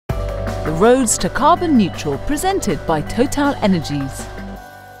The roads to carbon neutral, presented by Total Energies.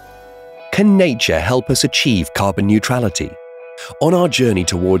 Can nature help us achieve carbon neutrality? On our journey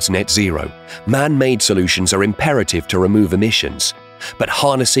towards net zero, man-made solutions are imperative to remove emissions. But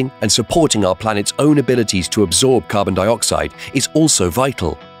harnessing and supporting our planet's own abilities to absorb carbon dioxide is also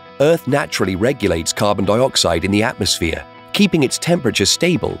vital. Earth naturally regulates carbon dioxide in the atmosphere, keeping its temperature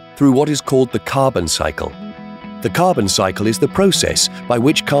stable through what is called the carbon cycle. The carbon cycle is the process by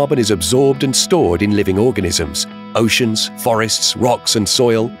which carbon is absorbed and stored in living organisms, oceans, forests, rocks and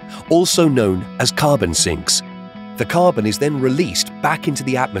soil, also known as carbon sinks. The carbon is then released back into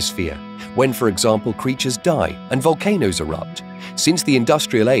the atmosphere when, for example, creatures die and volcanoes erupt. Since the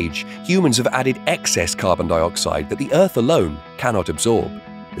industrial age, humans have added excess carbon dioxide that the Earth alone cannot absorb.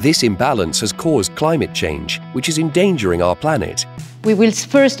 This imbalance has caused climate change, which is endangering our planet. We will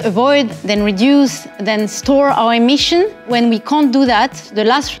first avoid, then reduce, then store our emission. When we can't do that, the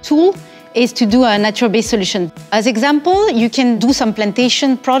last tool is to do a nature-based solution. As example, you can do some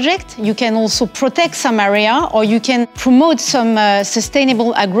plantation project, you can also protect some area, or you can promote some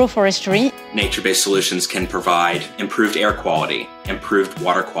sustainable agroforestry. Nature-based solutions can provide improved air quality, improved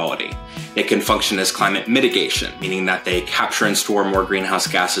water quality. It can function as climate mitigation, meaning that they capture and store more greenhouse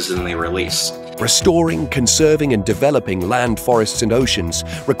gases than they release. Restoring, conserving and developing land, forests and oceans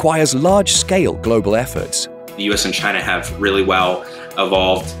requires large-scale global efforts. The US and China have really well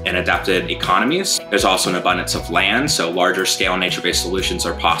evolved and adapted economies. There's also an abundance of land, so larger scale nature-based solutions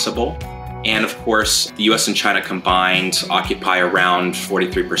are possible. And of course, the US and China combined occupy around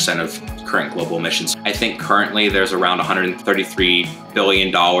 43% of current global emissions. I think currently there's around $133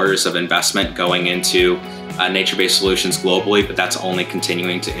 billion of investment going into nature-based solutions globally, but that's only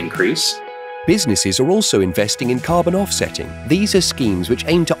continuing to increase. Businesses are also investing in carbon offsetting. These are schemes which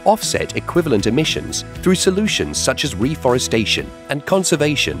aim to offset equivalent emissions through solutions such as reforestation and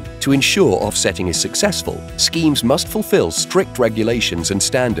conservation. To ensure offsetting is successful, schemes must fulfill strict regulations and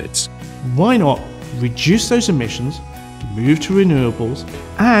standards. Why not reduce those emissions, move to renewables,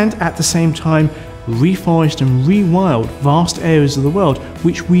 and at the same time reforest and rewild vast areas of the world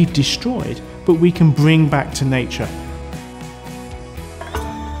which we've destroyed, but we can bring back to nature.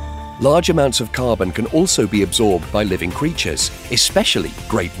 Large amounts of carbon can also be absorbed by living creatures, especially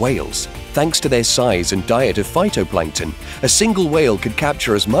great whales. Thanks to their size and diet of phytoplankton, a single whale could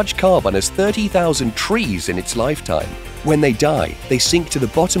capture as much carbon as 30,000 trees in its lifetime. When they die, they sink to the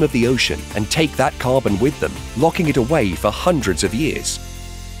bottom of the ocean and take that carbon with them, locking it away for hundreds of years.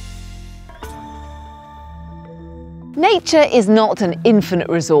 Nature is not an infinite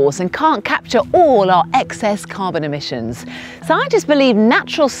resource and can't capture all our excess carbon emissions. Scientists believe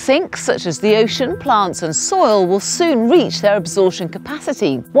natural sinks such as the ocean, plants and soil will soon reach their absorption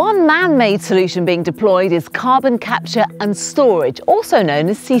capacity. One man-made solution being deployed is carbon capture and storage, also known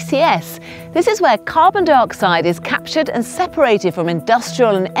as CCS. This is where carbon dioxide is captured and separated from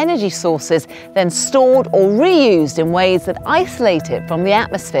industrial and energy sources, then stored or reused in ways that isolate it from the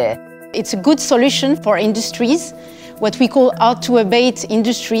atmosphere. It's a good solution for industries, what we call hard-to-abate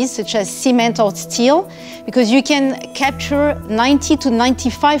industries such as cement or steel, because you can capture 90 to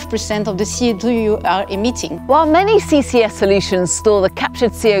 95% of the CO2 you are emitting. While many CCS solutions store the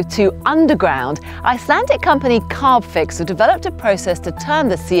captured CO2 underground, Icelandic company Carbfix have developed a process to turn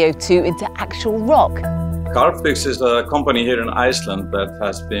the CO2 into actual rock. Carbfix is a company here in Iceland that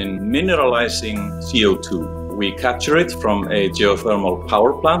has been mineralizing CO2. We capture it from a geothermal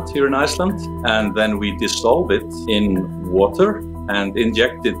power plant here in Iceland, and then we dissolve it in water and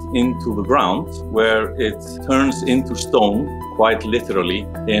inject it into the ground, where it turns into stone, quite literally,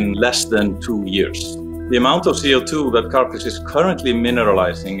 in less than 2 years. The amount of CO2 that Carbfix is currently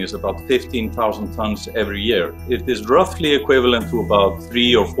mineralizing is about 15,000 tons every year. It is roughly equivalent to about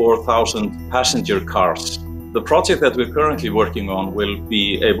 3,000 or 4,000 passenger cars. The project that we're currently working on will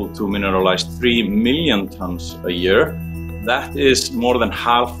be able to mineralize 3 million tons a year. That is more than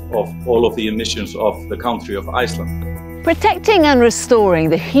half of all of the emissions of the country of Iceland. Protecting and restoring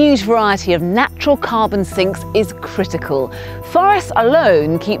the huge variety of natural carbon sinks is critical. Forests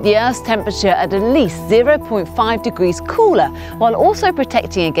alone keep the Earth's temperature at least 0.5 degrees cooler, while also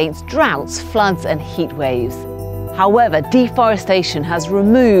protecting against droughts, floods and heat waves. However, deforestation has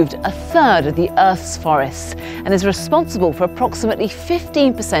removed a third of the Earth's forests and is responsible for approximately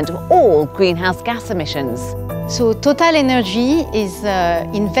 15% of all greenhouse gas emissions. So Total Energy is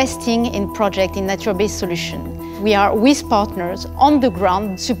investing in projects in nature-based solutions. we are with partners on the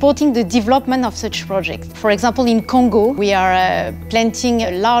ground supporting the development of such projects. For example, in Congo, we are planting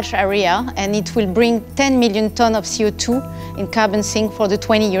a large area and it will bring 10 million tons of CO2 in carbon sink for the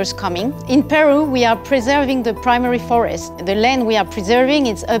 20 years coming. In Peru, we are preserving the primary forest. The land we are preserving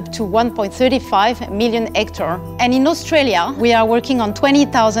is up to 1.35 million hectares. And in Australia, we are working on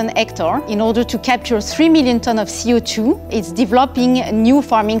 20,000 hectares in order to capture 3 million tons of CO2. It's developing a new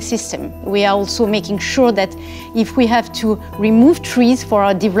farming system. We are also making sure that if we have to remove trees for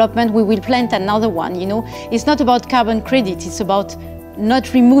our development, we will plant another one. You know, it's not about carbon credit, it's about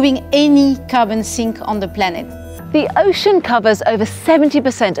not removing any carbon sink on the planet. The ocean covers over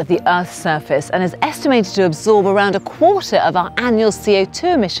 70% of the Earth's surface and is estimated to absorb around a quarter of our annual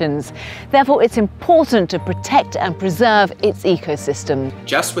CO2 emissions. Therefore, it's important to protect and preserve its ecosystem.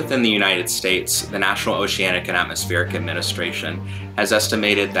 Just within the United States, the National Oceanic and Atmospheric Administration has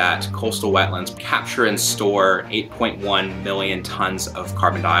estimated that coastal wetlands capture and store 8.1 million tons of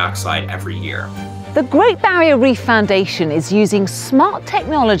carbon dioxide every year. The Great Barrier Reef Foundation is using smart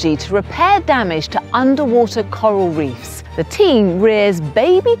technology to repair damage to underwater coral reefs. The team rears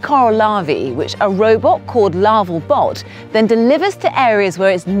baby coral larvae, which a robot called Larval Bot then delivers to areas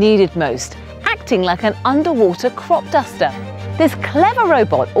where it's needed most, acting like an underwater crop duster. This clever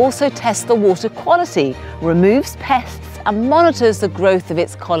robot also tests the water quality, removes pests, and monitors the growth of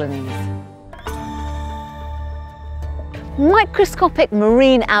its colonies. Microscopic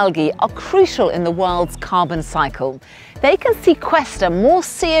marine algae are crucial in the world's carbon cycle. They can sequester more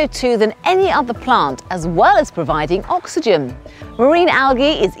CO2 than any other plant, as well as providing oxygen. Marine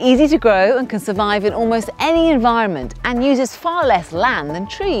algae is easy to grow and can survive in almost any environment and uses far less land than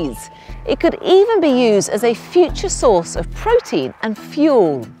trees. It could even be used as a future source of protein and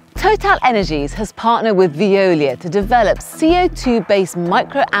fuel. TotalEnergies has partnered with Veolia to develop CO2-based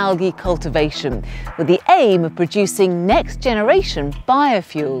microalgae cultivation with the aim of producing next-generation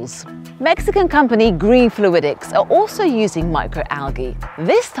biofuels. Mexican company Green Fluidics are also using microalgae,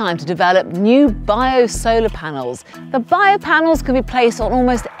 this time to develop new bio-solar panels. The biopanels can be placed on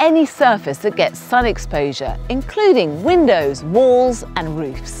almost any surface that gets sun exposure, including windows, walls, and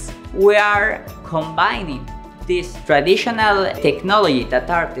roofs. We are combining this traditional technology that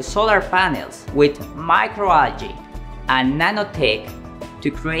are the solar panels with microalgae and nanotech to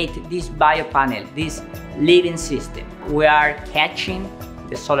create this biopanel, this living system. We are catching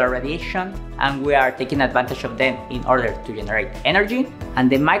the solar radiation and we are taking advantage of them in order to generate energy, and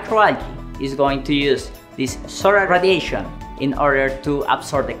the microalgae is going to use this solar radiation in order to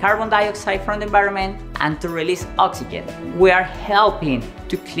absorb the carbon dioxide from the environment and to release oxygen. We are helping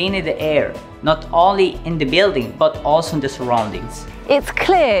to clean the air, not only in the building, but also in the surroundings. It's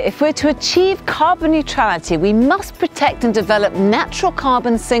clear if we're to achieve carbon neutrality, we must protect and develop natural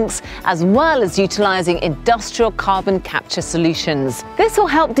carbon sinks as well as utilising industrial carbon capture solutions. This will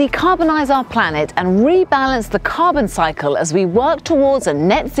help decarbonise our planet and rebalance the carbon cycle as we work towards a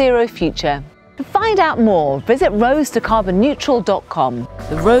net zero future. To find out more, visit roadstocarbonneutral.com.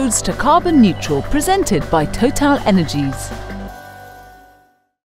 The Roads to Carbon Neutral, presented by TotalEnergies.